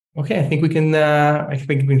Okay, I think we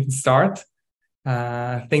can start.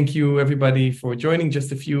 Thank you everybody for joining.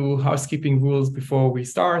 Just a few housekeeping rules before we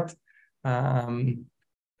start. I'm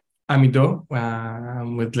Ido,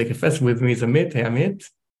 with lakeFS. With me is Amit. Hey, Amit.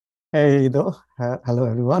 Hey, Ido. Hello,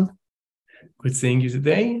 everyone. Good seeing you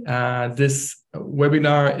today. This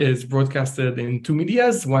webinar is broadcasted in two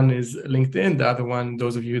medias. One is LinkedIn. The other one,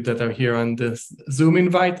 those of you that are here on this Zoom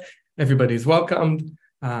invite, everybody is welcomed.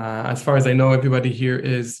 As far as I know, everybody here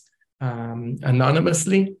is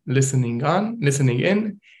anonymously listening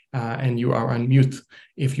in, and you are on mute.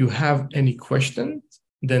 If you have any questions,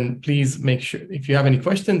 then please make sure. If you have any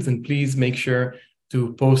questions, then please make sure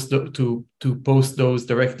to post those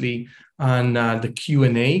directly on the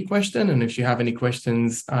Q&A question. And if you have any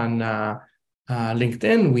questions on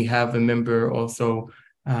LinkedIn, we have a member also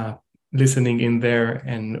listening in there,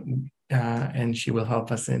 and she will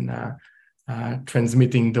help us in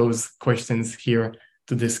transmitting those questions here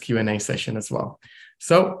to this Q&A session as well.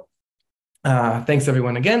 So thanks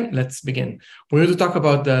everyone again. Let's begin. We're going to talk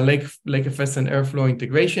about the lakeFS and Airflow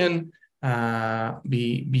integration.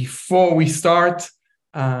 Before we start,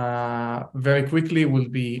 very quickly, will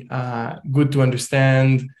be good to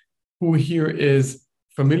understand who here is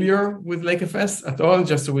familiar with lakeFS at all,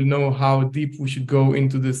 just so we'll know how deep we should go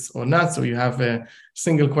into this or not. So you have a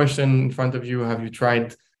single question in front of you. Have you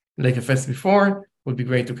tried lakeFS before? Would be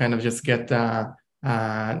great to kind of just get that.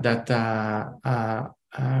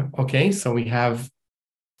 Okay, so we have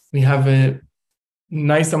a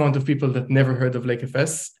nice amount of people that never heard of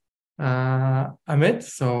lakeFS. Amit,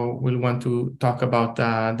 so we'll want to talk about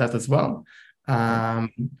that as well.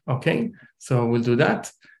 Okay, so we'll do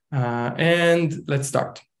that. And let's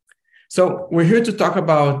start. So we're here to talk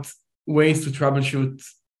about ways to troubleshoot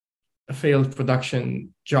failed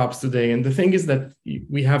production jobs today. And the thing is that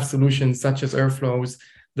we have solutions such as Airflows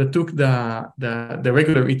that took the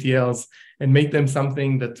regular ETLs and make them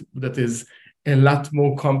something that is a lot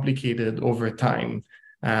more complicated over time.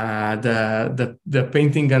 The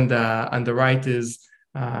painting on the right is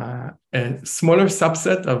a smaller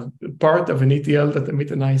subset of part of an ETL that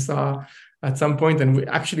Amit and I saw at some point, and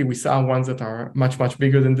we saw ones that are much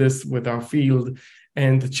bigger than this with our field.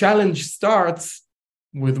 And the challenge starts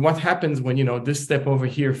with what happens when this step over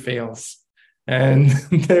here fails, and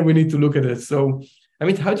then we need to look at it. So, I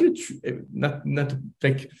mean, how do you not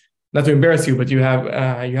to embarrass you, but you have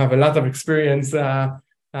a lot of experience in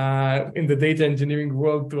the data engineering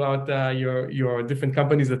world throughout your different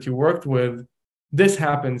companies that you worked with. This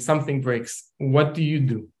happens, something breaks. What do you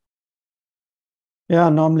do? Yeah,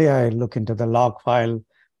 normally I look into the log file.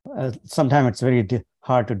 Sometimes it's very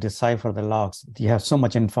hard to decipher the logs. You have so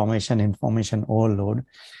much information overload.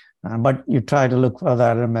 But you try to look for the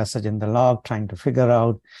error message in the log, trying to figure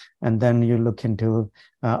out, and then you look into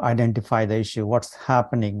identify the issue, what's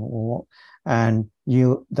happening. And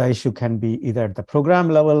the issue can be either at the program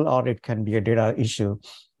level or it can be a data issue.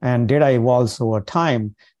 And data evolves over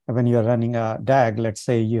time. When you're running a DAG, let's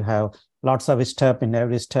say you have lots of steps. In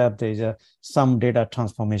every step, there's some data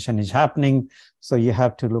transformation is happening. So you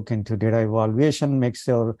have to look into data evaluation, make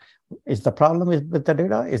sure is the problem with the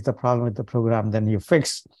data, is the problem with the program, then you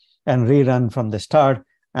fix and rerun from the start.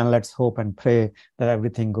 And let's hope and pray that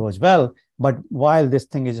everything goes well. But while this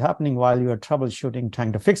thing is happening, while you are troubleshooting,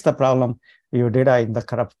 trying to fix the problem, your data in the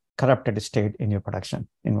corrupted state in your production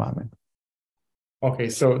environment. Okay,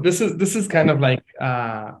 so this is kind of like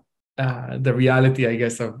the reality, I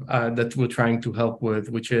guess, of that we're trying to help with,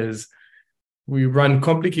 which is we run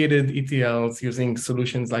complicated ETLs using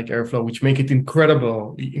solutions like Airflow, which make it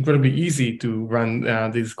incredibly easy to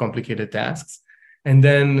run these complicated tasks. And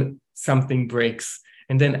then something breaks.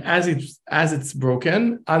 And then as it's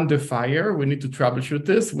broken, under fire, we need to troubleshoot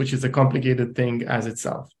this, which is a complicated thing as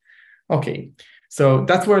itself. Okay, so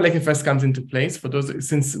that's where lakeFS comes into place. For those,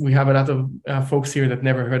 since we have a lot of folks here that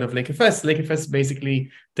never heard of lakeFS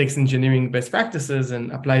basically takes engineering best practices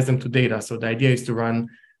and applies them to data. So the idea is to run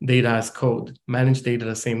data as code, manage data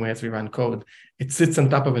the same way as we run code. It sits on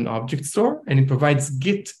top of an object store, and it provides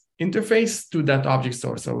Git interface to that object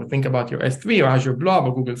store. So think about your S3 or Azure Blob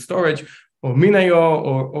or Google Storage or Min.io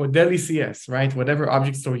or Dell ECS, right? Whatever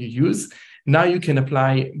object store you use, now you can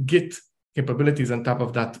apply Git capabilities on top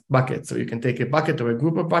of that bucket. So you can take a bucket or a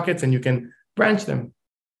group of buckets and you can branch them,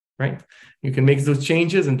 right? You can make those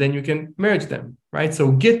changes and then you can merge them, right?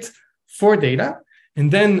 So Git for data,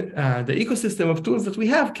 and then the ecosystem of tools that we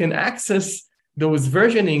have can access those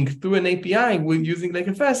versioning through an API with using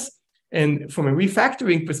lakeFS. And from a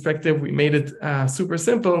refactoring perspective, we made it super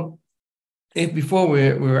simple. If before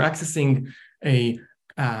we were accessing a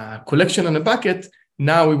collection on a bucket,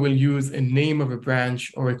 now we will use a name of a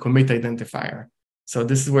branch or a commit identifier. So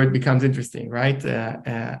this is where it becomes interesting, right?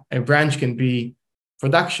 A branch can be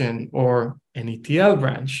production or an ETL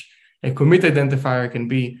branch. A commit identifier can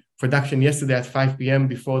be production yesterday at 5 p.m.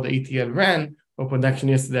 before the ETL ran, or production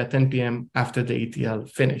yesterday at 10 p.m. after the ETL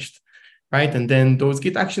finished, right? And then those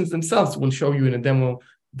Git actions themselves will show you in a demo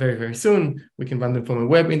very, very soon. We can run them from a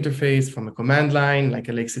web interface, from a command line, like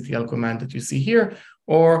a lakectl command that you see here,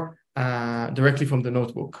 or directly from the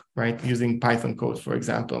notebook, right? Using Python code, for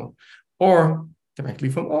example, or directly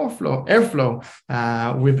from Airflow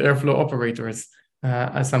with Airflow operators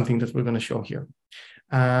as something that we're going to show here.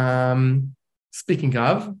 Speaking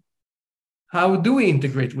of, how do we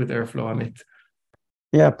integrate with Airflow, Amit?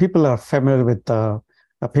 Yeah, people are familiar with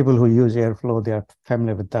people who use Airflow. They are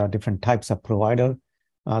familiar with the different types of provider.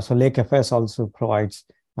 So lakeFS also provides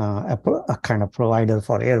a kind of provider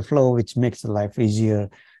for Airflow, which makes life easier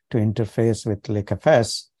to interface with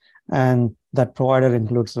lakeFS. And that provider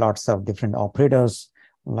includes lots of different operators,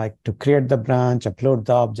 like to create the branch, upload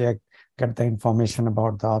the object, get the information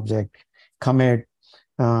about the object, commit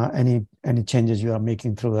any changes you are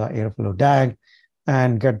making through the Airflow DAG,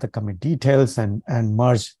 and get the commit details and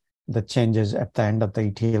merge the changes at the end of the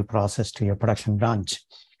ETL process to your production branch.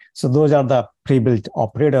 So those are the pre-built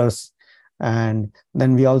operators. And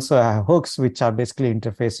then we also have hooks, which are basically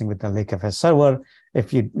interfacing with the lakeFS server.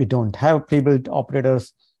 If we don't have pre-built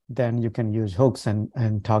operators, then you can use hooks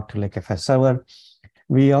and talk to lakeFS server.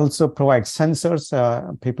 We also provide sensors.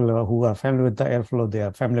 People who are familiar with the Airflow, they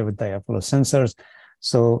are familiar with the Airflow sensors.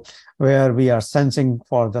 So where we are sensing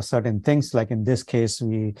for the certain things, like in this case,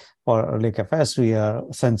 for lakeFS, we are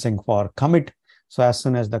sensing for commit. So as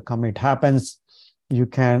soon as the commit happens, you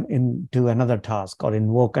can do another task or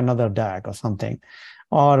invoke another DAG or something.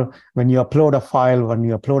 Or when you upload a file, when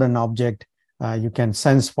you upload an object, you can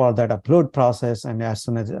sense for that upload process. And as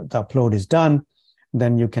soon as the upload is done,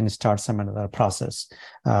 then you can start some another process.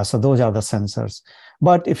 So those are the sensors.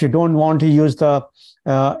 But if you don't want to use the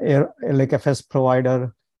lakeFS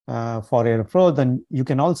provider for Airflow, then you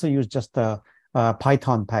can also use just the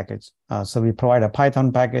Python package. So we provide a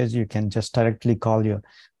Python package. You can just directly call your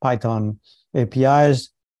Python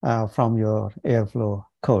APIs from your Airflow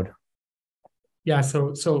code. Yeah,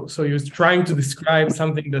 so you're trying to describe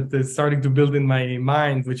something that is starting to build in my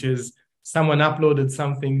mind, which is someone uploaded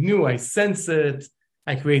something new. I sense it.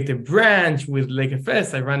 I create a branch with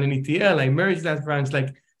lakeFS. I run an ETL. I merge that branch,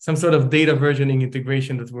 like some sort of data versioning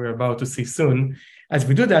integration that we're about to see soon. As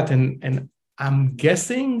we do that, and I'm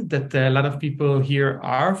guessing that a lot of people here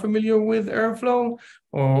are familiar with Airflow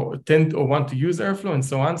or want to use Airflow and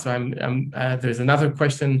so on. So there's another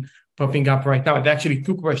question popping up right now. Actually,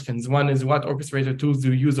 two questions. One is, what orchestrator tools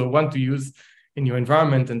do you use or want to use in your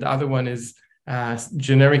environment? And the other one is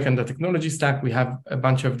generic and the technology stack. We have a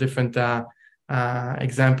bunch of different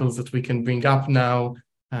examples that we can bring up now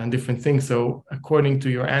and different things. So according to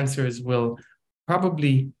your answers, we'll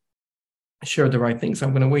probably share the right thing. So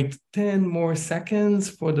I'm going to wait 10 more seconds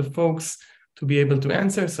for the folks to be able to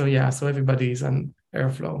answer. So yeah, so everybody's on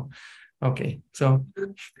Airflow. Okay, so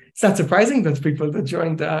it's not surprising that people that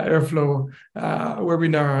joined the Airflow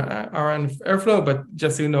webinar are on Airflow, but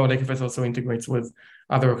just so you know, lakeFS also integrates with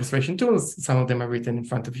other orchestration tools. Some of them are written in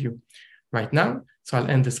front of you right now. So I'll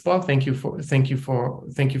end this poll. Thank you for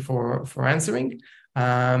answering.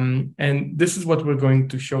 And this is what we're going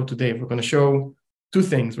to show today. We're going to show two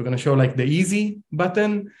things. We're going to show like the easy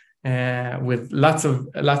button with lots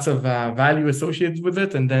of value associated with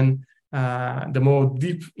it, and then the more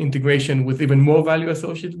deep integration with even more value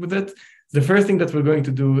associated with it. The first thing that we're going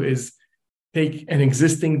to do is take an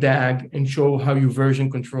existing DAG and show how you version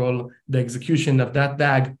control the execution of that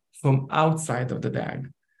DAG from outside of the DAG.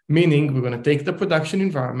 Meaning we're going to take the production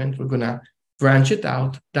environment, we're going to branch it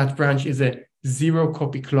out. That branch is a zero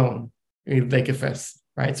copy clone in lakeFS,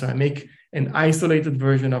 right? So I make an isolated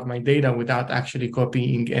version of my data without actually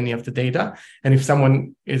copying any of the data. And if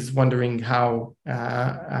someone is wondering how,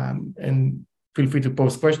 and feel free to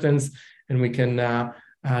post questions and we can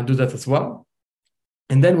do that as well.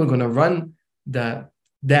 And then we're going to run the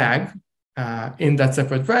DAG in that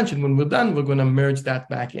separate branch. And when we're done, we're going to merge that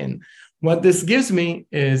back in. What this gives me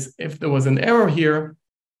is if there was an error here,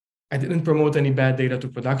 I didn't promote any bad data to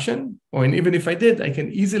production, and even if I did, I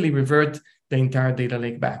can easily revert the entire data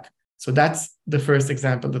lake back. So that's the first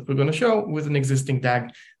example that we're going to show with an existing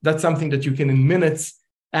DAG. That's something that you can in minutes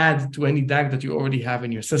add to any DAG that you already have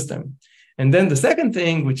in your system. And then the second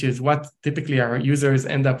thing, which is what typically our users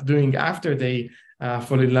end up doing after they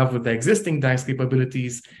fall in love with the existing DAG's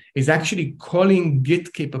capabilities, is actually calling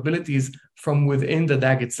Git capabilities from within the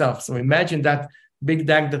DAG itself. So imagine that big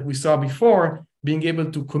DAG that we saw before being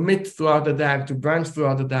able to commit throughout the DAG, to branch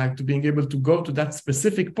throughout the DAG, to being able to go to that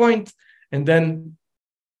specific point and then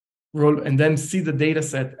see the data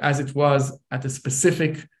set as it was at a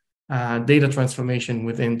specific data transformation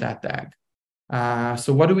within that DAG.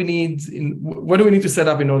 So what do we need to set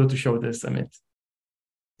up in order to show this, Amit?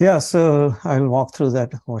 Yeah, so I'll walk through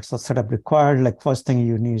that. What's the setup required? Like first thing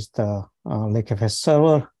you need is the lakeFS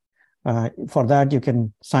server. For that, you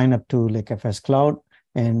can sign up to lakeFS Cloud.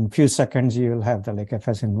 In a few seconds, you'll have the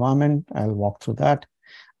lakeFS environment. I'll walk through that.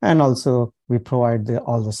 And also, we provide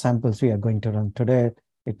all the samples we are going to run today.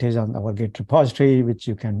 It is on our Git repository, which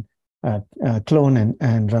you can clone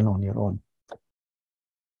and run on your own.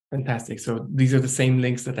 Fantastic. So these are the same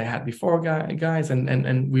links that I had before, guys.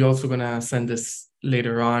 And we're also going to send this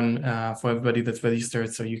later on for everybody that's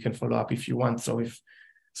registered, so you can follow up if you want. So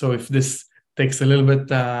if this takes a little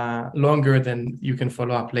bit longer, then you can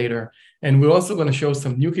follow up later. And we're also going to show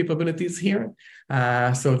some new capabilities here.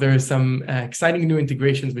 So there are some exciting new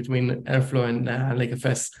integrations between Airflow and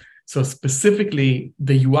lakeFS. So specifically,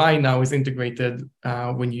 the UI now is integrated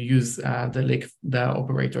when you use the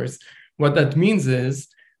operators. What that means is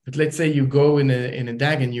that, let's say you go in a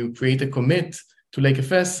DAG and you create a commit to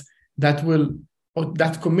lakeFS, that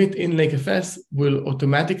commit in lakeFS will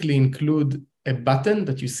automatically include a button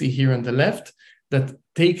that you see here on the left that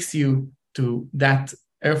takes you to that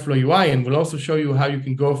Airflow UI, and will also show you how you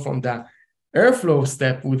can go from the Airflow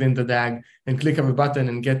step within the DAG and click of a button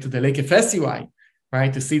and get to the lakeFS UI,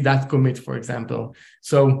 right? To see that commit, for example.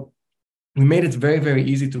 So we made it very, very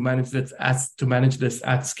easy to manage this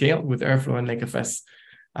at scale with Airflow and lakeFS.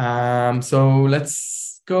 So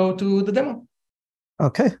let's go to the demo.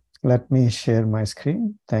 Okay, let me share my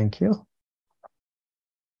screen. Thank you.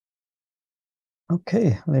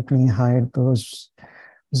 Okay, let me hide those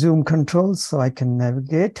Zoom controls so I can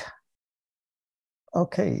navigate.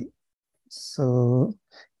 Okay, so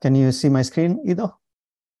can you see my screen, Ido?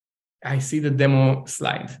 I see the demo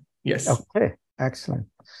slide. Yes. Okay, excellent.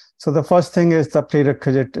 So the first thing is the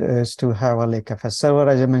prerequisite is to have a lakeFS server.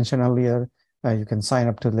 As I mentioned earlier, you can sign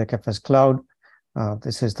up to lakeFS Cloud.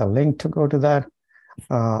 This is the link to go to that.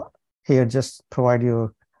 Here, just provide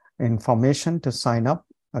your information to sign up.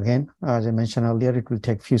 Again, as I mentioned earlier, it will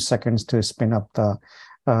take a few seconds to spin up the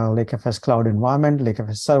lakeFS Cloud environment,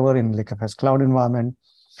 lakeFS server in lakeFS Cloud environment.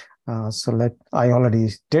 I already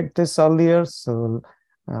did this earlier, so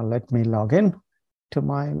let me log in to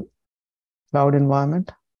my cloud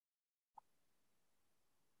environment.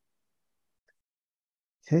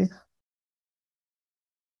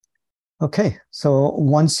 Okay, so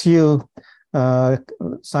once you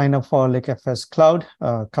sign up for lakeFS Cloud,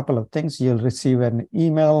 a couple of things. You'll receive an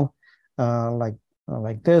email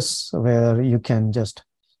like this, where you can just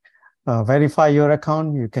verify your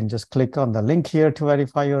account. You can just click on the link here to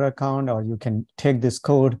verify your account, or you can take this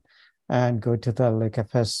code and go to the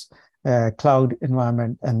lakeFS Cloud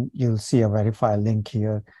environment, and you'll see a verify link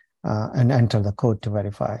here and enter the code to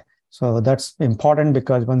verify. So that's important,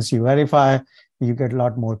 because once you verify, you get a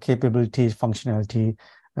lot more capabilities, functionality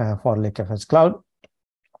for lakeFS Cloud.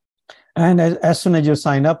 And as soon as you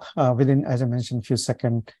sign up, within, as I mentioned, a few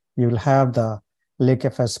seconds, you'll have the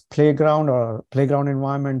lakeFS playground or playground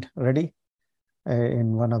environment ready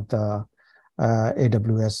in one of the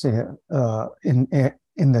AWS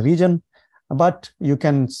in the region. But you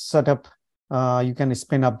can set up, you can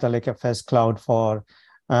spin up the lakeFS Cloud for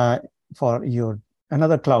your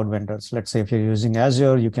another cloud vendors. Let's say if you're using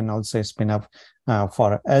Azure, you can also spin up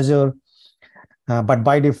for Azure. But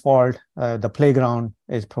by default, the playground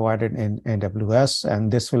is provided in AWS,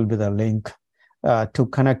 and this will be the link to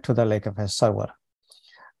connect to the lakeFS server.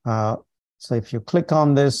 So if you click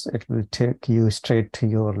on this, it will take you straight to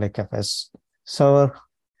your lakeFS server.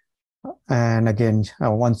 And again,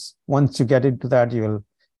 once you get into that, you'll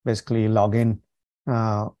basically log in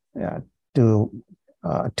to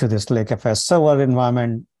this lakeFS server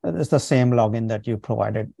environment. It's the same login that you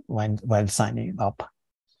provided while signing up.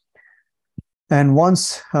 And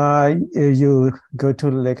once you go to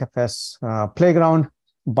lakeFS Playground,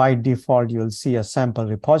 by default, you'll see a sample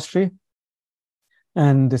repository.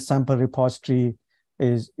 And the sample repository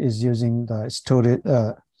is using the storage,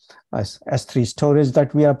 S3 storage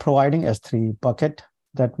that we are providing, S3 bucket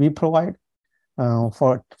that we provide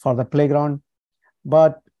for the Playground.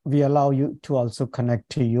 But we allow you to also connect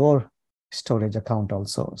to your storage account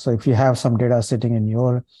also. So if you have some data sitting in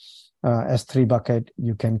your S3 bucket,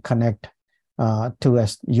 you can connect to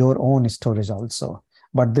your own storage also.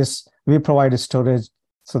 But we provide a storage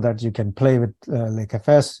so that you can play with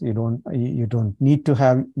lakeFS. You don't need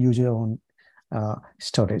to use your own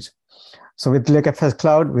storage. So with lakeFS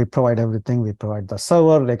Cloud, we provide everything. We provide the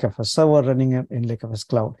server, lakeFS server running in lakeFS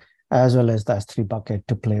Cloud, as well as the S3 bucket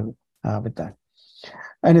to play with that.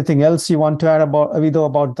 Anything else you want to add about Avido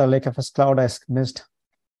about the lakeFS Cloud I missed?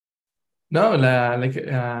 No,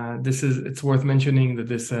 it's worth mentioning that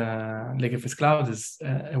this lakeFS Cloud is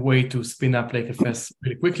a way to spin up lakeFS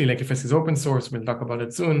really quickly. lakeFS is open source. We'll talk about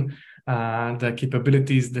it soon. The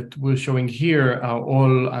capabilities that we're showing here are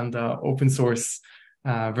all on the open source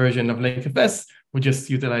version of lakeFS. We're just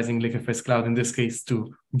utilizing lakeFS Cloud in this case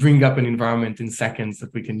to bring up an environment in seconds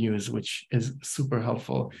that we can use, which is super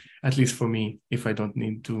helpful, at least for me. If I don't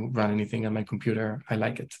need to run anything on my computer, I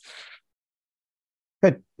like it.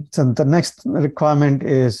 Good. So the next requirement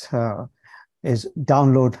is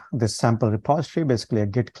download this sample repository, basically a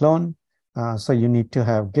Git clone. So you need to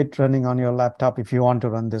have Git running on your laptop. If you want to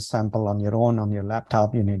run this sample on your own on your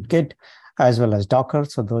laptop, you need Git as well as Docker.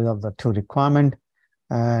 So those are the two requirements.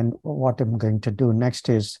 And what I'm going to do next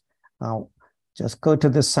is just go to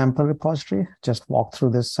this sample repository, just walk through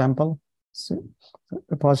this sample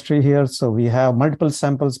repository here. So we have multiple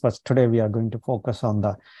samples, but today we are going to focus on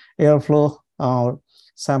the Airflow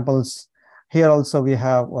samples. Here also we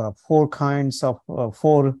have 4 kinds of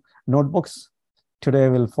 4 notebooks. Today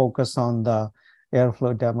we'll focus on the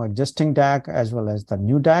Airflow demo existing DAG as well as the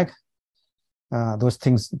new DAG. Those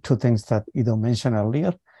things, 2 things that Ido mentioned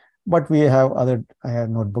earlier. But we have other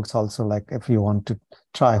notebooks also, like if you want to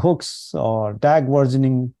try hooks or DAG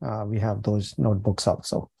versioning, we have those notebooks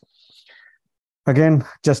also. Again,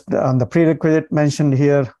 just on the prerequisite mentioned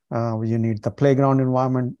here, you need the playground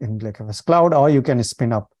environment in lakeFS Cloud, or you can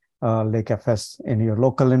spin up lakeFS in your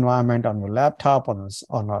local environment on your laptop, on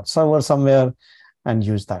a server somewhere, and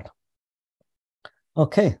use that.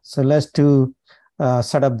 Okay, so let's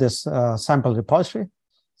set up this sample repository.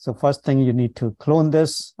 So first thing, you need to clone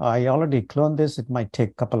this. I already cloned this. It might take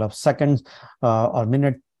a couple of seconds or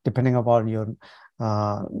minute, depending upon your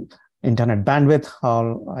internet bandwidth,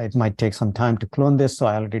 or it might take some time to clone this. So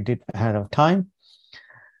I already did ahead of time.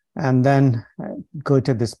 And then go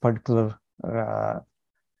to this particular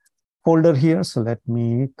folder here. So let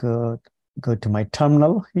me go to my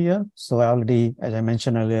terminal here. So I already, as I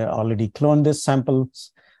mentioned earlier, already cloned this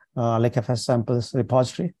samples, lakeFS samples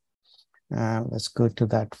repository. Let's go to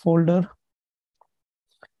that folder.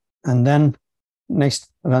 And then next,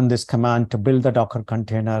 run this command to build the Docker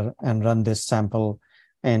container and run this sample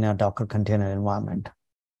in a Docker container environment.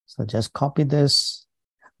 So just copy this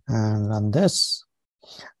and run this.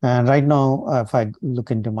 And right now, if I look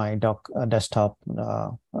into my desktop,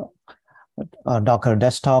 Docker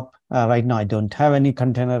desktop, right now I don't have any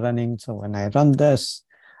container running. So when I run this,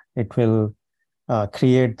 it will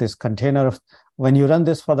create this container. When you run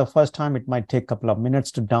this for the first time, it might take a couple of minutes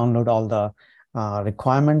to download all the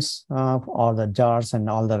requirements, all the jars and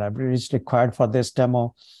all the libraries required for this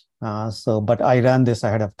demo. But I ran this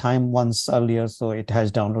ahead of time once earlier, so it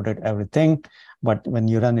has downloaded everything. But when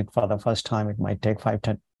you run it for the first time, it might take 5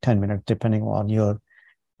 to 10 minutes, depending on your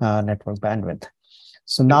network bandwidth.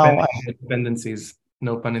 So now dependencies,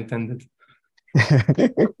 no pun intended.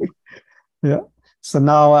 Yeah. So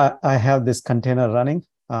now I have this container running.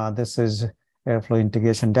 This is Airflow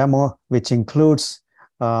integration demo, which includes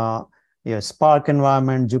your Spark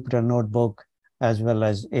environment, Jupyter Notebook, as well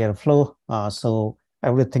as Airflow. So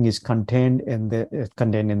everything is contained in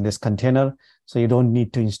this container. So you don't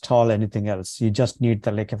need to install anything else. You just need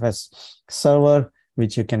the lakeFS server,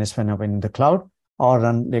 which you can spin up in the cloud, or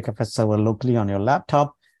run lakeFS server locally on your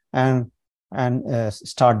laptop and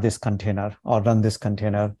start this container or run this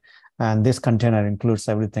container. And this container includes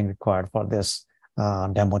everything required for this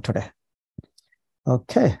demo today.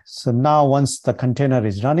 Okay, so now once the container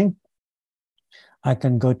is running, I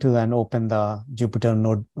can go to and open the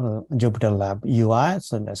Jupyter Lab UI.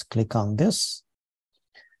 So let's click on this.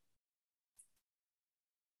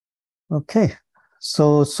 Okay,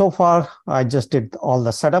 so far I just did all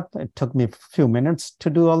the setup. It took me a few minutes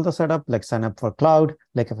to do all the setup, like sign up for cloud,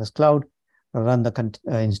 lakeFS Cloud, run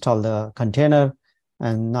install the container,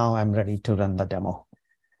 and now I'm ready to run the demo.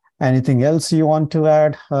 Anything else you want to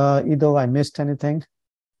add, Ido? I missed anything?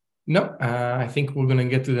 No, I think we're going to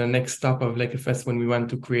get to the next stop of lakeFS when we want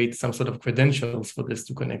to create some sort of credentials for this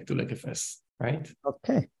to connect to lakeFS, right?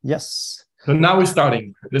 Okay, yes. So now we're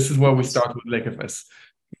starting. This is where we start with lakeFS.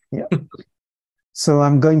 Yeah. So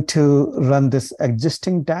I'm going to run this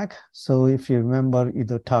existing DAG. So if you remember,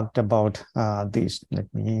 Ido talked about these.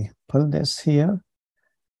 Let me pull this here,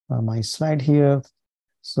 my slide here.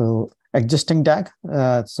 So existing DAG.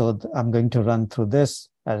 So I'm going to run through this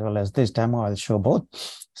as well as this demo. I'll show both.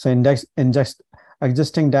 So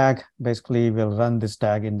existing DAG, basically we'll run this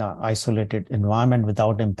DAG in the isolated environment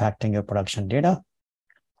without impacting your production data.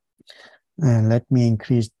 And let me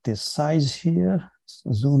increase this size here,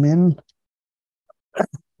 zoom in.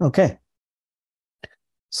 Okay.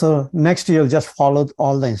 So next you'll just follow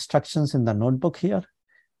all the instructions in the notebook here.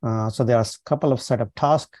 So there are a couple of setup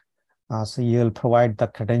tasks. So you'll provide the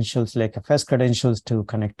credentials, lakeFS credentials to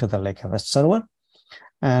connect to the lakeFS server.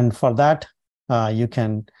 And for that, you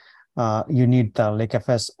need the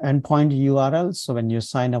lakeFS endpoint URL. So when you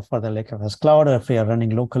sign up for the lakeFS cloud, or if you're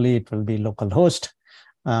running locally, it will be localhost.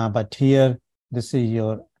 But here, this is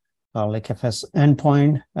your lakeFS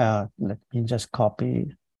endpoint. Let me just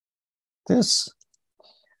copy this.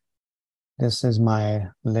 This is my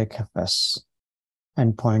lakeFS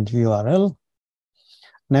endpoint URL.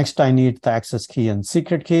 Next, I need the access key and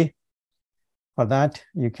secret key. For that,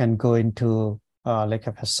 you can go into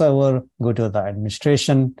lakeFS server, go to the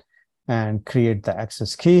administration, and create the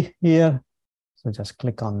access key here. So just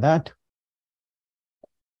click on that.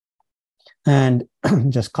 And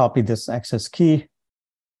just copy this access key.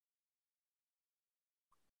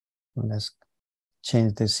 Let's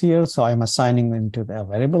change this here. So I'm assigning into the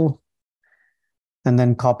variable. And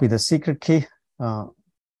then copy the secret key.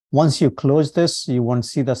 Once you close this, you won't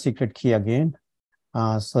see the secret key again.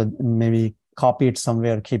 So maybe copy it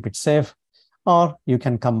somewhere, keep it safe, or you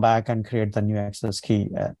can come back and create the new access key.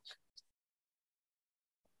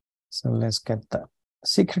 So let's get the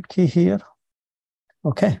secret key here.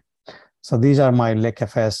 Okay. So these are my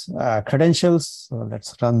lakeFS credentials. So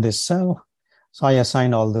let's run this cell. So I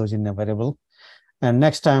assign all those in a variable. And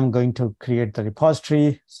next I'm going to create the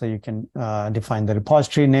repository. So you can define the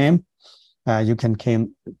repository name. You can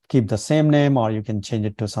keep the same name, or you can change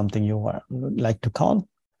it to something you would like to call.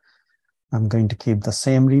 I'm going to keep the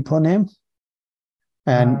same repo name.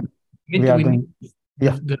 And the / at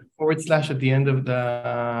the end of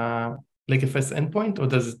the lakeFS endpoint, or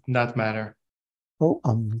does it not matter? Oh,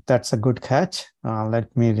 that's a good catch.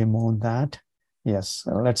 Let me remove that. Yes,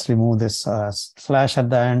 let's remove this slash at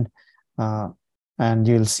the end. And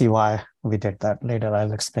you'll see why we did that later.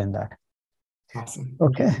 I'll explain that. Awesome.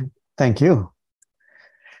 Okay, thank you.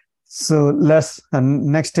 So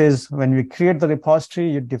next is when we create the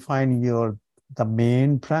repository, you define the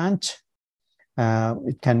main branch.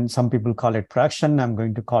 Some people call it production. I'm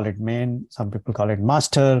going to call it main. Some people call it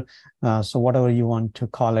master. So whatever you want to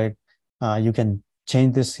call it, you can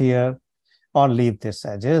change this here or leave this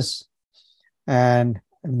as is. And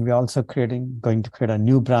we're also going to create a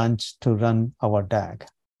new branch to run our DAG.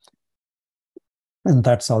 And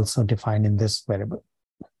that's also defined in this variable.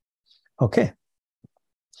 Okay.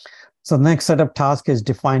 So next set of task is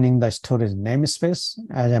defining the storage namespace.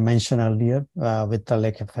 As I mentioned earlier, with the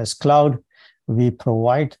lakeFS cloud, we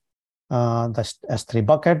provide the S3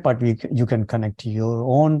 bucket, but you can connect to your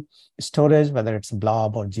own storage, whether it's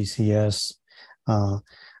Blob or GCS,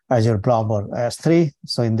 Azure Blob or S3.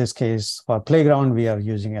 So in this case, for Playground, we are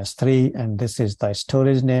using S3, and this is the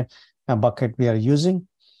storage name bucket we are using.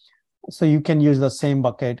 So you can use the same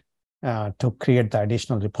bucket to create the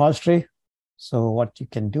additional repository. So what you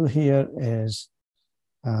can do here is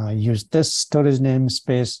use this storage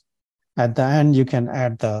namespace. At the end, you can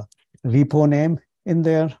add the repo name in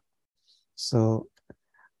there. So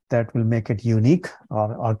that will make it unique,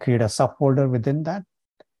 or create a subfolder within that.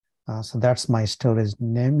 So that's my storage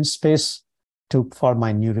namespace for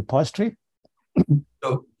my new repository.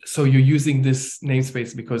 So you're using this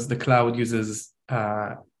namespace because the cloud uses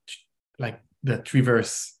like the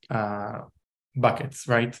Traverse buckets,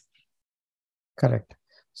 right? Correct.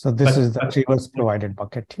 So this is the Traverse provided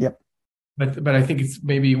bucket. Yep. But I think it's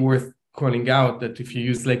maybe worth calling out that if you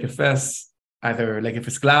use lakeFS, either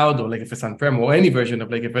lakeFS Cloud or lakeFS On-Prem or any version of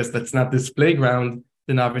lakeFS that's not this Playground,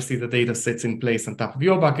 then obviously the data sits in place on top of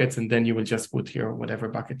your buckets, and then you will just put here whatever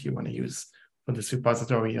bucket you want to use for this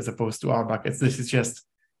repository as opposed to our buckets. This is just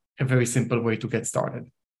a very simple way to get started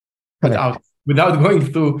without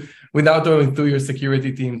going through your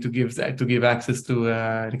security team to give access to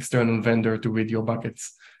an external vendor to read your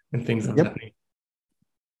buckets and things of that nature.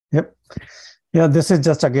 Yep. Yeah, this is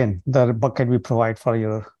just, again, the bucket we provide for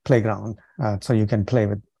your Playground. So you can play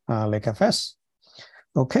with lakeFS.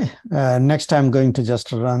 Okay, next I'm going to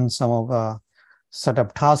just run some of the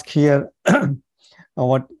setup task here.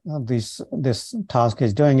 What this task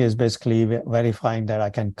is doing is basically verifying that I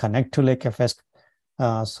can connect to lakeFS.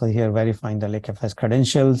 So here, verifying the lakeFS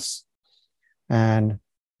credentials and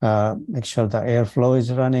make sure the Airflow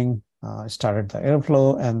is running. Started the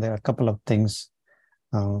Airflow, and there are a couple of things.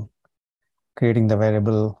 Creating the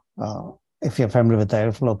variable, if you're familiar with the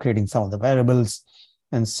Airflow, creating some of the variables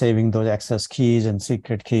and saving those access keys and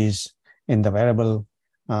secret keys in the variable,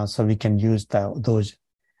 so we can use those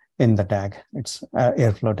in the DAG. It's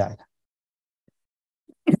Airflow DAG.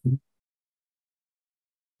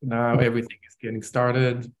 Now everything is getting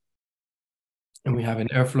started. And we have an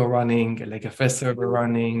Airflow running, a lakeFS server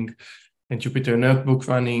running, and Jupyter Notebook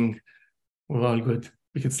running. We're all good.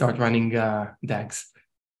 We can start running DAGs.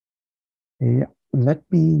 Yeah,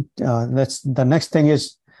 the next thing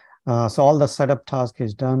is, so all the setup task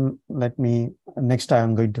is done. Next time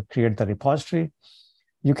I'm going to create the repository.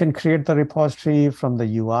 You can create the repository from the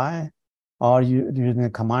UI, or using a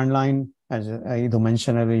command line. As I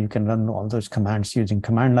mentioned earlier, you can run all those commands using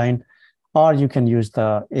command line, or you can use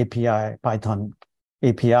the API, Python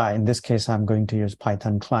API. In this case, I'm going to use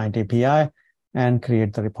Python client API and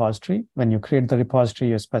create the repository. When you create the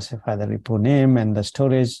repository, you specify the repo name and the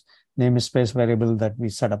storage namespace variable that we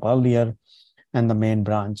set up earlier, and the main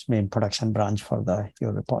production branch for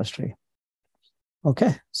your repository.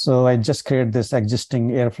 Okay, so I just created this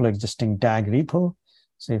Airflow existing DAG repo.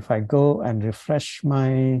 So if I go and refresh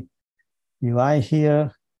my UI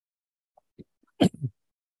here,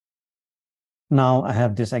 now I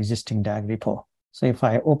have this existing DAG repo. So if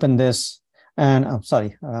I open this, and I'm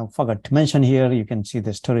sorry, I forgot to mention here, you can see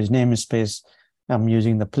the storage namespace. I'm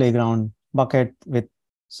using the playground bucket with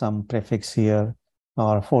some prefix here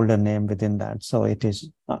or folder name within that. So it is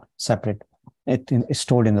separate. It is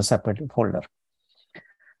stored in a separate folder.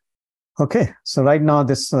 Okay, so right now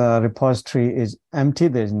this repository is empty.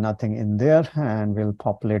 There's nothing in there, and we'll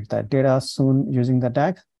populate that data soon using the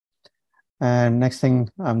DAG. And next thing,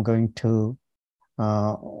 I'm going to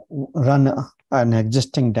run an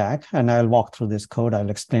existing DAG, and I'll walk through this code. I'll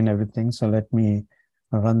explain everything. So let me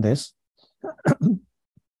run this.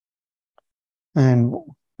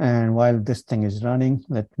 And while this thing is running,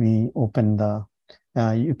 let me open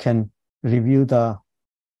you can review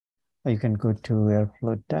you can go to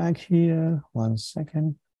Airflow DAG here. 1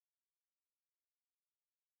 second.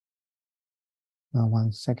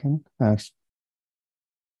 1 second.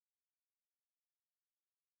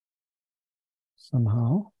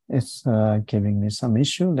 Somehow it's giving me some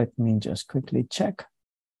issue. Let me just quickly check.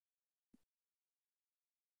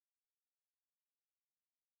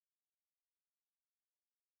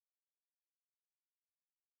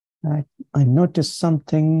 I noticed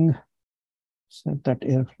something. So that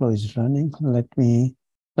Airflow is running. Let me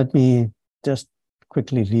just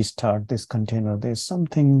quickly restart this container. There's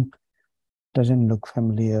something doesn't look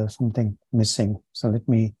familiar, something missing. So let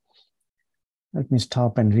me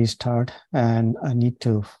stop and restart. And I need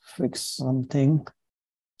to fix something.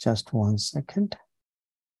 Just 1 second.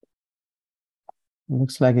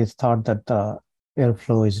 Looks like it thought that the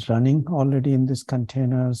Airflow is running already in this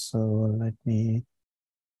container. So let me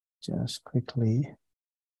just quickly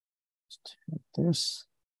this.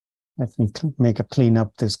 Let me clean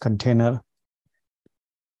up this container.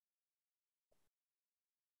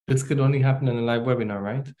 This could only happen in a live webinar,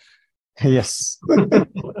 right? Yes.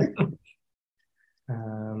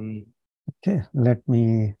 Okay, let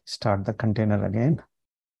me start the container again.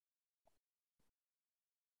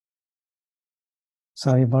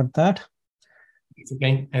 Sorry about that. It's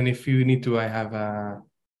okay. And if you need to, I have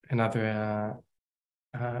another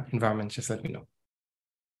environment. Just let me know.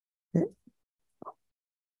 Okay.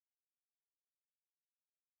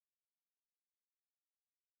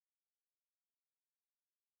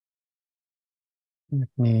 Let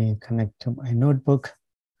me connect to my notebook.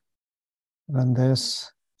 Run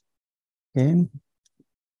this again.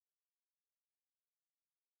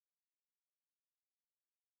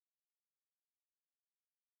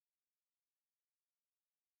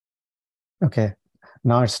 Okay,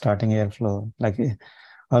 now it's starting Airflow. Like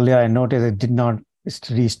earlier, I noticed it did not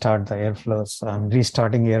restart the Airflow. So I'm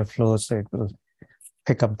restarting Airflow, so it will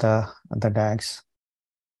pick up the DAGs.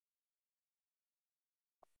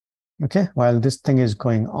 Okay, while this thing is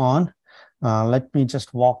going on, let me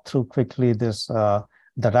just walk through quickly this the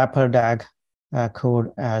wrapper DAG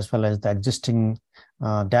code as well as the existing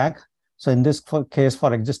DAG. So in this case,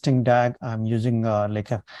 for existing DAG, I'm using like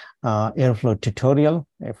a Airflow tutorial.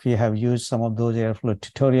 If you have used some of those Airflow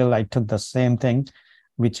tutorial, I took the same thing,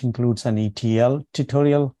 which includes an ETL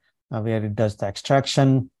tutorial where it does the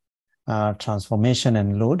extraction, transformation,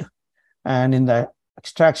 and load. And in the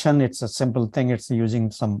extraction, it's a simple thing. It's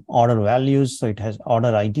using some order values. So it has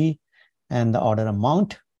order ID and the order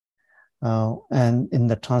amount. And in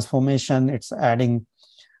the transformation, it's adding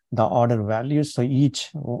the order values. So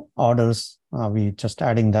each orders, we just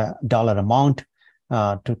adding the dollar amount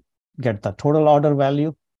to get the total order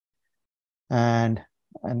value. And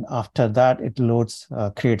after that, it loads,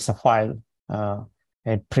 creates a file.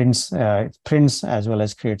 It prints as well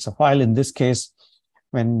as creates a file. In this case,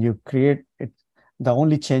 when you create it, the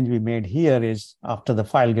only change we made here is after the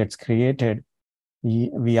file gets created, we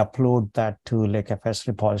upload that to lakeFS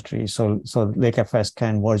repository. So lakeFS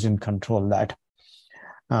can version control that.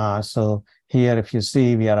 So here, if you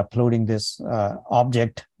see, we are uploading this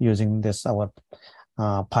object using this our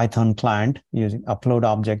Python client using upload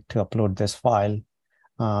object to upload this file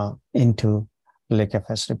into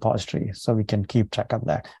lakeFS repository, so we can keep track of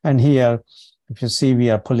that. And here, if you see, we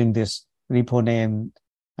are pulling this repo name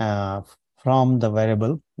from the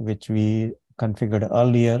variable which we configured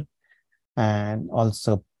earlier, and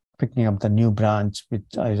also picking up the new branch, which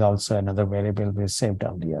is also another variable we saved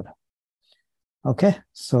earlier. Okay,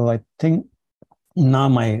 so I think now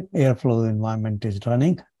my Airflow environment is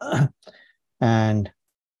running. And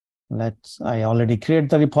I already created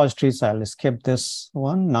the repository, so I'll skip this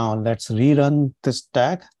one. Now let's rerun this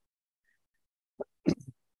tag.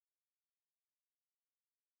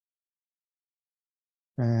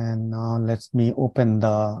 And now let me open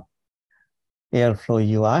the Airflow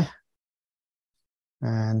UI.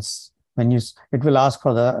 And when it will ask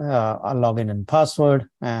for the login and password,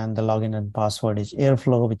 and the login and password is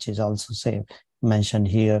Airflow, which is also mentioned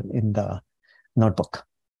here in the notebook.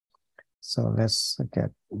 So let's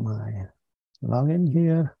get my login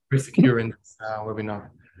here. We're secure in this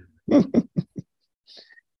webinar.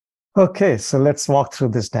 Okay, so let's walk through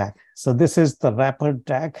this tag. So this is the wrapper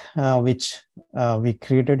tag, which we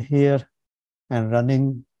created here, and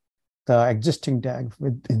running the existing tag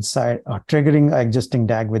with inside, or triggering existing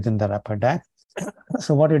tag within the wrapper tag.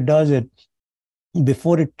 So what it does,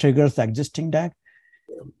 before it triggers the existing tag,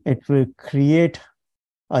 it will create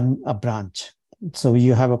a branch. So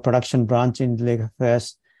you have a production branch in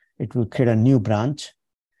lakeFS, it will create a new branch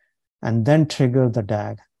and then trigger the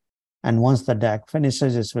tag. And once the tag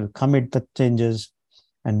finishes, it will commit the changes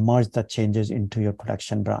and merge the changes into your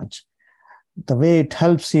production branch. The way it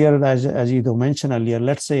helps here, as Ido mentioned earlier,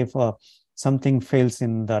 let's say if something fails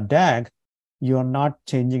in the DAG, you are not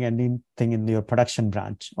changing anything in your production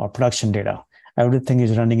branch or production data. Everything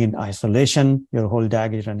is running in isolation. Your whole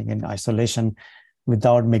DAG is running in isolation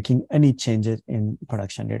without making any changes in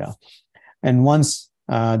production data. And once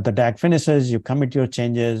the DAG finishes, you commit your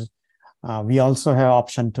changes. We also have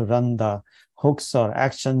option to run the hooks or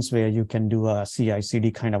actions where you can do a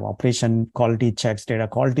CI/CD kind of operation, quality checks, data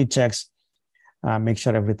quality checks, make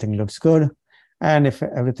sure everything looks good. And if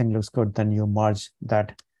everything looks good, then you merge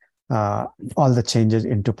that all the changes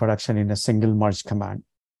into production in a single merge command.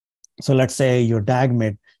 So let's say your DAG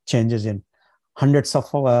made changes in hundreds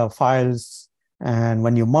of files, and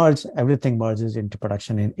when you merge, everything merges into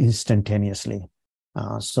production instantaneously.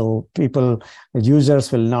 So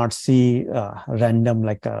users will not see random,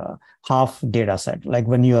 like a half data set. Like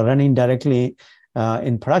when you are running directly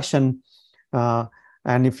in production,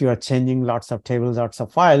 and if you are changing lots of tables, lots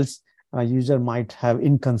of files, a user might have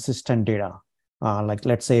inconsistent data. Like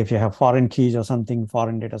let's say if you have foreign keys or something,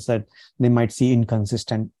 foreign data set, they might see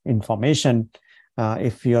inconsistent information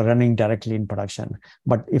if you're running directly in production.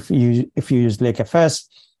 But if you use lakeFS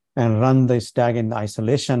and run this DAG in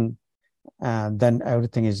isolation, then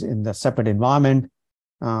everything is in the separate environment.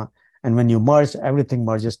 And when you merge, everything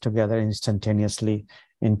merges together instantaneously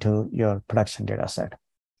into your production data set.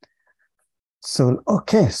 So,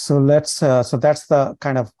 okay, so let's, so that's the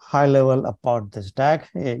kind of high level about this DAG.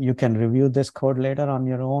 You can review this code later on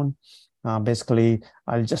your own. Basically,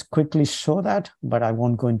 I'll just quickly show that, but I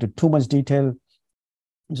won't go into too much detail.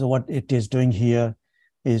 So what it is doing here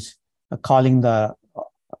is calling the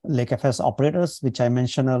lakeFS operators, which I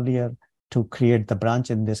mentioned earlier, to create the branch.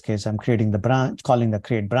 In this case, I'm creating the branch, calling the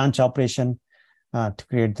create branch operation to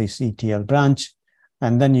create this ETL branch.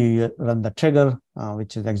 And then you run the trigger,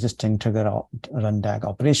 which is existing trigger run DAG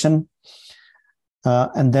operation.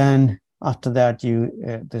 And then after that,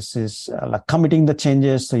 this is like committing the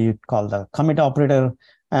changes. So you call the commit operator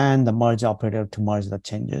and the merge operator to merge the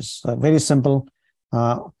changes. So very simple.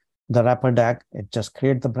 The wrapper DAG, it just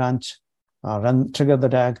create the branch, trigger the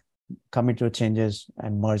DAG, commit your changes,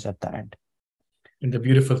 and merge at the end. And the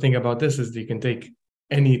beautiful thing about this is that you can take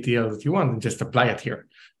any ETL that you want and just apply it here.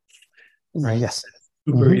 Right? Yes.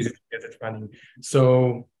 Super easy to get it running.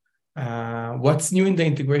 So what's new in the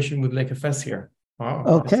integration with lakeFS here?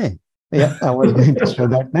 Oh, okay. Yeah, I was going to show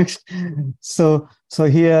that next. So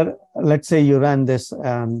here, let's say you run this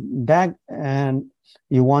DAG and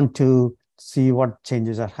you want to see what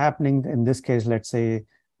changes are happening. In this case, let's say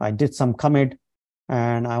I did some commit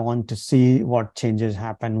and I want to see what changes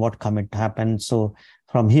happen, what commit happened. So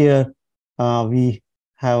from here, we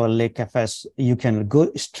have a lakeFS. You can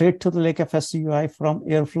go straight to the lakeFS UI from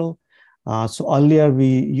Airflow. So earlier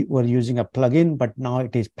we were using a plugin, but now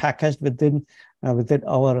it is packaged within within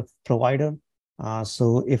our provider.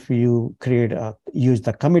 So if you use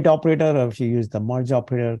the commit operator, or if you use the merge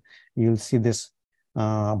operator, you'll see this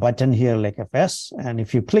button here, lakeFS. And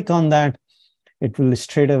if you click on that, it will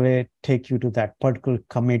straight away take you to that particular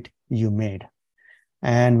commit you made.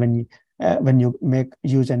 And when you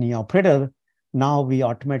use any operator, now we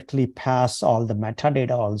automatically pass all the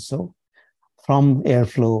metadata also from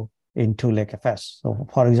Airflow into lakeFS. So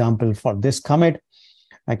for example, for this commit,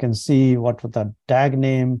 I can see what was the DAG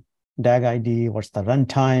name, DAG ID, what's the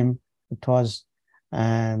runtime it was,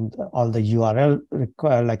 and all the URL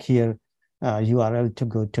required, like here, URL to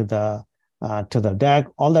go to the DAG.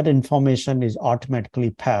 All that information is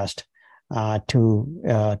automatically passed to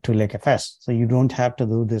lakeFS. So you don't have to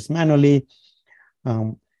do this manually.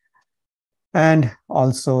 And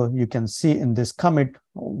also you can see in this commit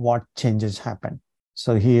what changes happen.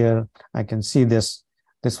 So here I can see this.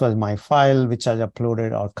 This was my file which I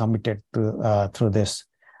uploaded or committed to through this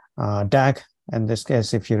DAG. In this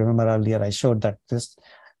case, if you remember earlier, I showed that this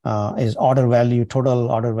is order value,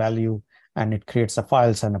 total order value, and it creates a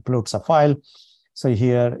file and uploads a file. So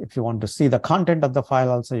here, if you want to see the content of the file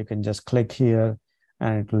also, you can just click here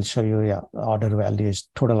and it will show you, yeah, order value is,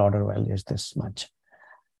 total order value is this much.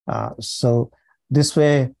 So this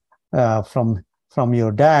way, from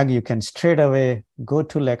your DAG, you can straight away go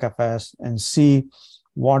to lakeFS and see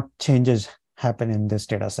what changes happen in this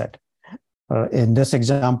data set. In this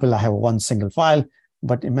example, I have one single file,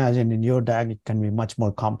 but imagine in your DAG, it can be much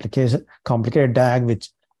more complicated DAG with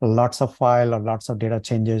lots of file or lots of data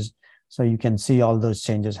changes. So you can see all those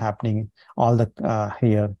changes happening all the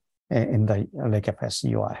here in the lakeFS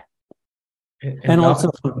UI. And also,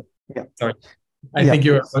 yeah. Sorry, I think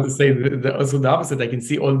you're about to say also the opposite. I can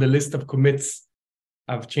see all the list of commits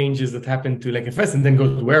of changes that happen to lakeFS and then go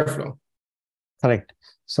to Airflow. Correct.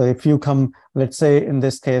 So if you come, let's say in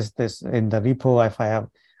this case, this in the repo, if I have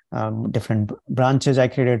different branches I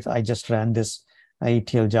created, I just ran this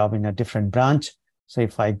ETL job in a different branch. So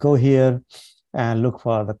if I go here and look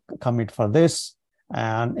for the commit for this,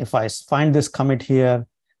 and if I find this commit here,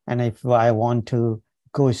 and if I want to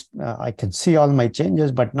go, I can see all my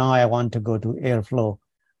changes, but now I want to go to Airflow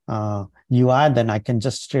UI, then I can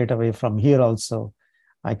just straight away from here also,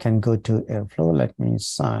 I can go to Airflow. Let me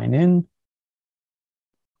sign in.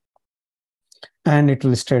 And it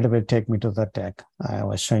will straight away take me to the tag I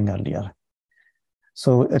was showing earlier.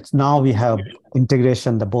 So it's now we have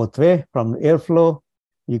integration the both way. From Airflow,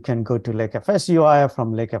 you can go to lakeFS UI.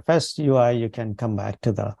 From lakeFS UI, you can come back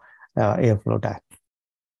to the Airflow tag.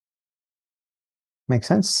 Make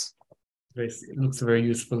sense? It looks very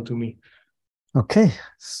useful to me. Okay,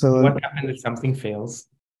 so what happens if something fails?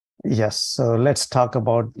 Yes, so let's talk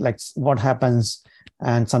about like what happens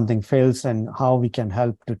and something fails and how we can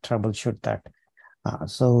help to troubleshoot that.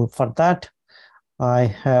 So for that, I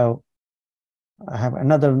have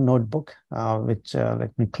another notebook, which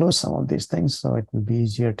let me close some of these things so it will be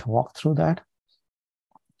easier to walk through that.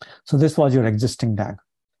 So this was your existing DAG,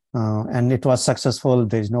 and it was successful.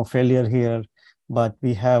 There is no failure here, but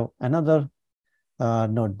we have another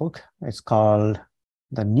notebook. It's called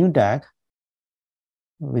the new DAG,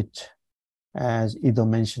 which, as Ido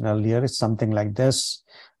mentioned earlier, is something like this,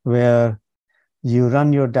 where you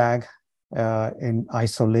run your DAG in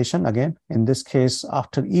isolation. Again, in this case,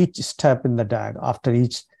 after each step in the DAG, after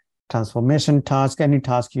each transformation task, any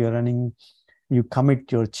task you're running, you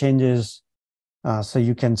commit your changes so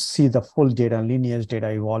you can see the full data, lineage data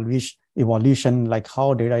evolution, like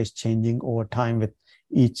how data is changing over time with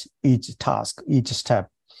each task, each step.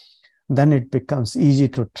 Then it becomes easy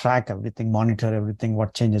to track everything, monitor everything,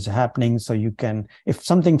 what changes are happening. So you can, if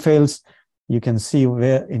something fails, you can see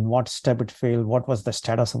where, in what step it failed, what was the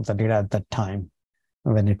status of the data at that time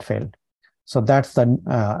when it failed. So that's the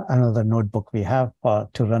another notebook we have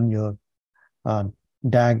to run your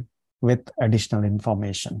DAG with additional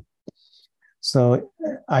information. So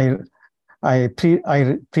I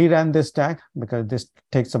pre-ran this DAG because this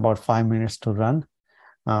takes about 5 minutes to run.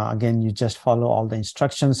 Again, you just follow all the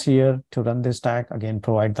instructions here to run this DAG. Again,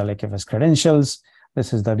 provide the lakeFS credentials.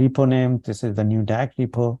 This is the repo name. This is the new DAG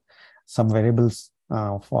repo. Some variables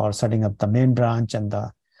for setting up the main branch and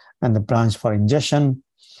the branch for ingestion.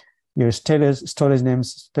 Your storage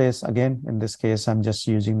namespace. Again, in this case, I'm just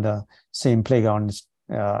using the same playground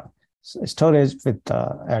storage with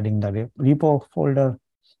adding the repo folder.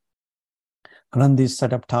 Run this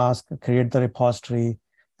setup task, create the repository,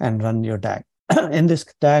 and run your DAG. In this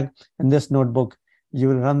DAG, in this notebook, you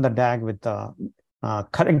will run the DAG with the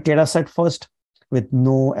current data set first with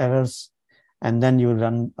no errors. And then you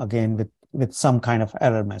run again with some kind of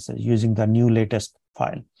error message using the new latest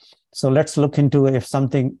file. So let's look into if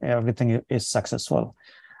everything is successful.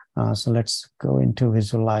 So let's go into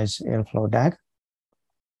visualize Airflow DAG.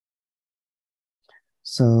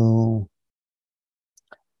 So,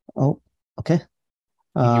 okay.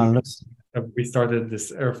 Let's restarted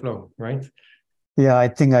this Airflow, right? Yeah, I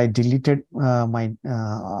think I deleted my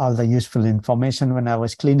all the useful information when I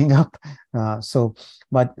was cleaning up.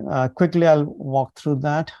 But quickly I'll walk through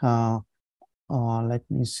that. Let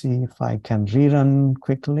me see if I can rerun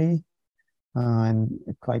quickly. And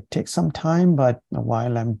it might take some time, but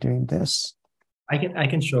while I'm doing this, I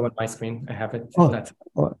can show on my screen. I have it.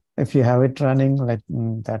 If you have it running,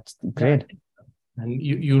 that's great. Yeah. And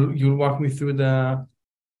you'll walk me through the.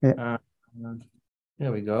 Yeah.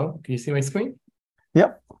 There we go. Can you see my screen?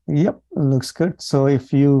 Yep. Looks good. So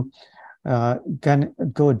if you can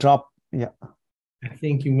go drop, yeah. I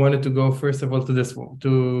think you wanted to go first of all to this one.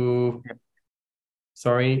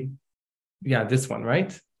 Sorry. Yeah, this one,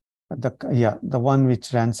 right? The one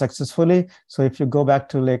which ran successfully. So if you go back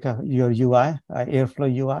to your UI, Airflow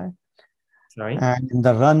UI, right, and in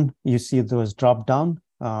the run, you see those drop down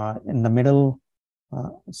in the middle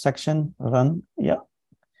section, run,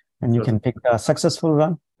 and you can pick a successful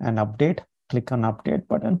run and update. Click on update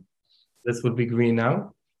button. This would be green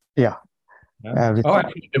now. Yeah.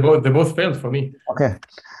 Actually, they both failed for me. Okay.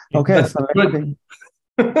 So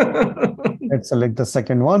let's select the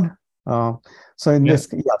second one. So in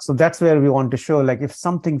this, so that's where we want to show, if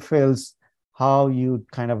something fails, how you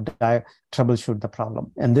kind of troubleshoot the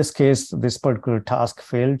problem. In this case, this particular task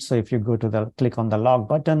failed. So if you go to click on the log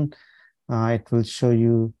button, it will show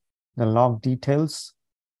you the log details.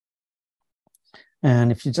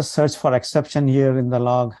 And if you just search for exception here in the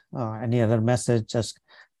log, any other message, just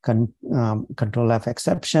Control F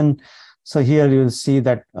exception. So here you'll see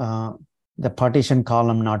that the partition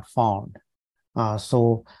column not found.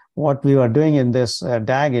 So what we are doing in this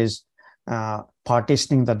DAG is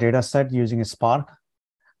partitioning the data set using Spark.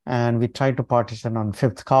 And we try to partition on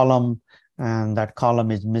 5th column, and that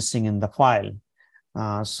column is missing in the file.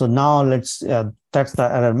 So now that's the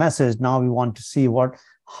error message. Now we want to see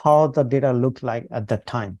how the data looked like at that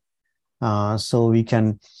time. So we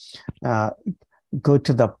can go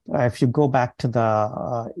to if you go back to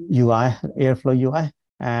the UI, Airflow UI,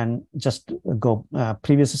 and just go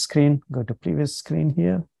previous screen, go to previous screen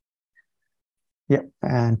here. Yep,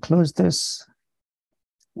 and close this.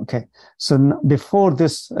 Okay, so before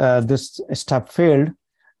this step failed,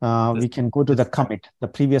 we can go to the commit, the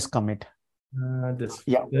previous commit. And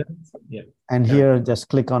here, just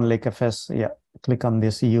click on lakeFS, click on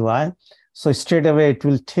this UI. So straight away, it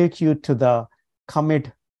will take you to the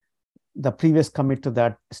commit, the previous commit to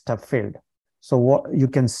that step failed. So what you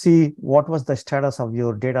can see, what was the status of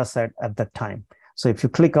your data set at that time. So if you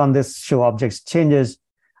click on this show objects changes,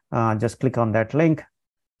 just click on that link.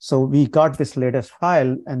 So we got this latest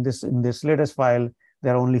file, and in this latest file,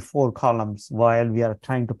 there are only 4 columns, while we are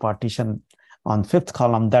trying to partition on 5th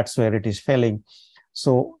column. That's where it is failing.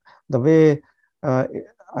 So the way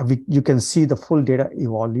you can see the full data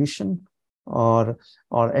evolution or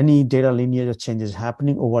any data lineage changes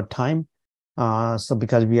happening over time. So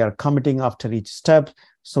because we are committing after each step,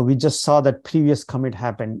 so we just saw that previous commit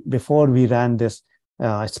happened before we ran this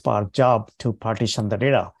Spark job to partition the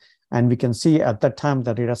data. And we can see at that time,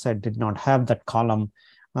 the data set did not have that column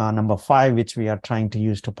number 5, which we are trying to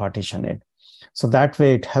use to partition it. So that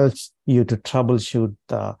way it helps you to troubleshoot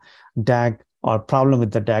the DAG or problem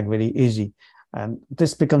with the DAG very easy. And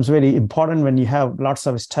this becomes very important when you have lots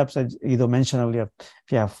of steps, as Ido mentioned earlier.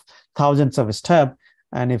 If you have thousands of steps,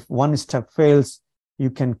 and if one step fails,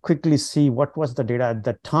 you can quickly see what was the data at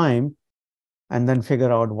that time, and then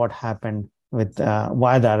figure out what happened with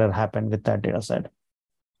why the error happened with that data set.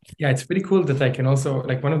 Yeah, it's pretty cool that I can also,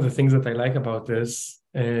 one of the things that I like about this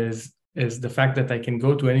is the fact that I can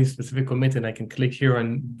go to any specific commit and I can click here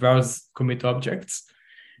and browse commit objects,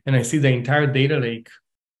 and I see the entire data lake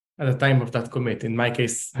at the time of that commit. In my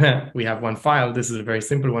case, we have one file. This is a very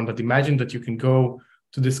simple one, but imagine that you can go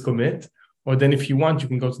to this commit, or then if you want, you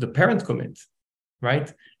can go to the parent commit,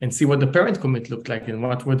 right? And see what the parent commit looked like and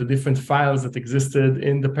what were the different files that existed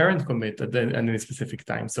in the parent commit at any specific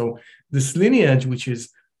time. So this lineage, which is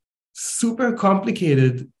super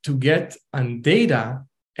complicated to get on data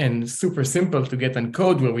and super simple to get on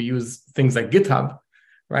code, where we use things like GitHub,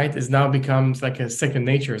 right, is now becomes like a second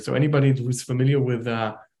nature. So anybody who's familiar with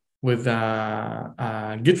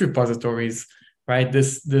Git repositories, right,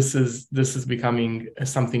 this is becoming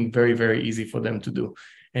something very, very easy for them to do.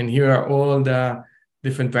 And here are all the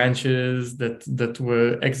different branches that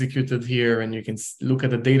were executed here, and you can look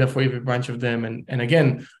at the data for every branch of them, and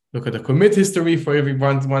again, look at the commit history for every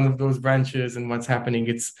one of those branches and what's happening.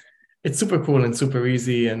 it's super cool and super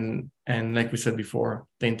easy. And like we said before,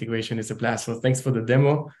 the integration is a blast. So thanks for the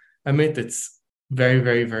demo, Amit. It's very,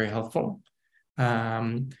 very, very helpful.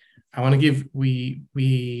 I want to give, we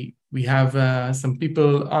have some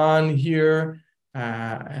people on here.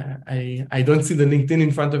 I don't see the LinkedIn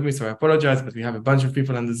in front of me, so I apologize, but we have a bunch of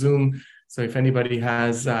people on the Zoom. So if anybody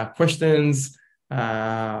has questions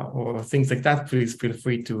or things like that, please feel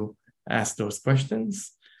free to ask those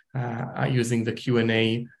questions using the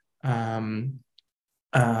Q&A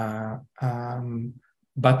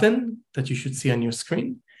button that you should see on your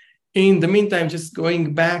screen. In the meantime, just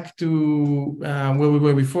going back to where we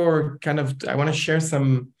were before, I want to share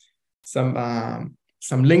some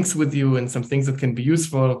links with you and some things that can be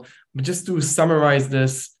useful. But just to summarize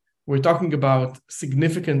this, we're talking about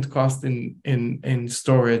significant cost in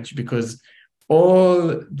storage, because all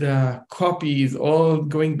the copies, all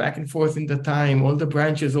going back and forth in the time, all the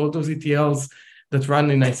branches, all those ETLs that run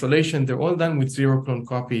in isolation, they're all done with zero clone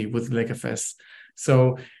copy with lakeFS.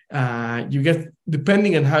 So you get,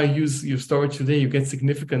 depending on how you use your storage today, you get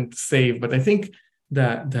significant save. But I think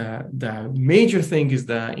the major thing is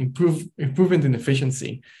the improvement in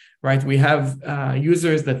efficiency, right? We have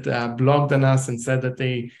users that blogged on us and said that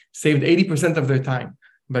they saved 80% of their time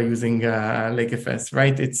by using lakeFS,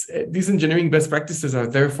 right? These engineering best practices are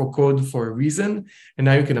there for code for a reason, and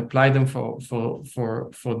now you can apply them for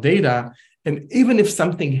data. And even if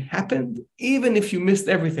something happened, even if you missed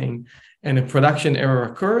everything, and a production error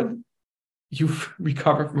occurred, you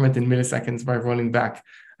recover from it in milliseconds by rolling back,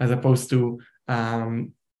 as opposed to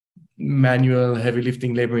manual, heavy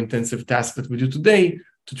lifting, labor-intensive tasks that we do today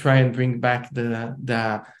to try and bring back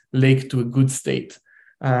the lake to a good state.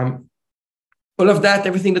 All of that,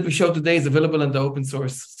 everything that we showed today is available in the open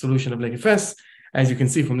source solution of lakeFS. As you can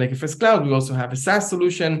see from lakeFS Cloud, we also have a SaaS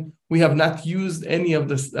solution. We have not used any of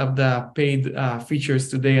the paid features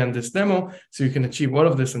today on this demo, so you can achieve all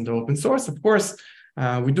of this in the open source. Of course,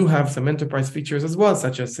 we do have some enterprise features as well,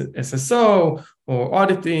 such as SSO or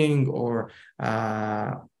auditing or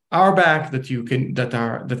RBAC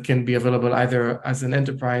that can be available either as an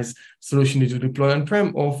enterprise solution to deploy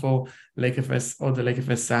on-prem or for lakeFS or the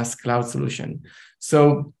lakeFS SaaS cloud solution.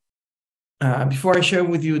 So before I share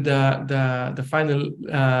with you the final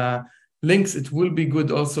links, it will be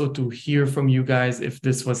good also to hear from you guys if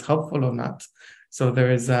this was helpful or not. So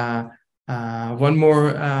there is one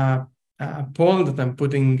more poll that I'm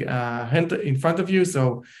putting in front of you.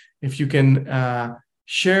 So if you can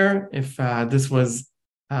share if this was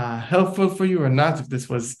helpful for you or not, if this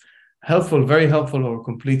was helpful, very helpful, or a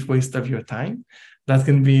complete waste of your time, that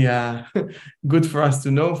can be good for us to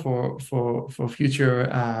know for future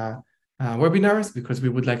webinars, because we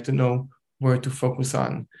would like to know where to focus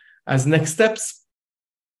on. As next steps,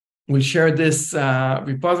 we'll share this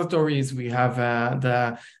repositories. We have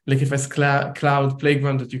the lakeFS Cloud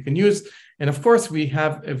Playground that you can use. And of course, we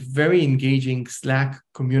have a very engaging Slack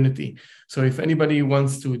community. So if anybody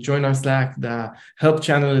wants to join our Slack, the help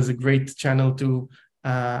channel is a great channel to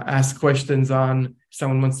ask questions on. If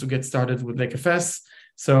someone wants to get started with lakeFS.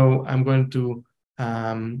 So I'm going to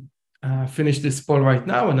finish this poll right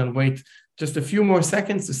now, and I'll wait just a few more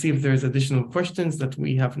seconds to see if there's additional questions that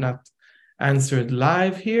we have not answered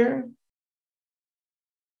live here.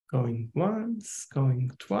 Going once, going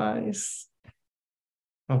twice.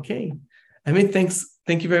 Okay. Amit,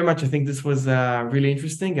 thank you very much. I think this was really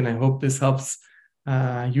interesting, and I hope this helps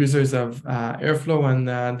users of Airflow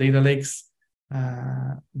and data lakes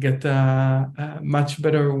get a much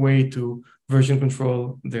better way to version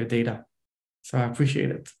control their data. So I appreciate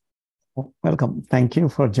it. Welcome. Thank you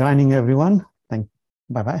for joining, everyone.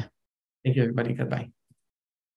 Bye-bye. Thank you, everybody. Goodbye.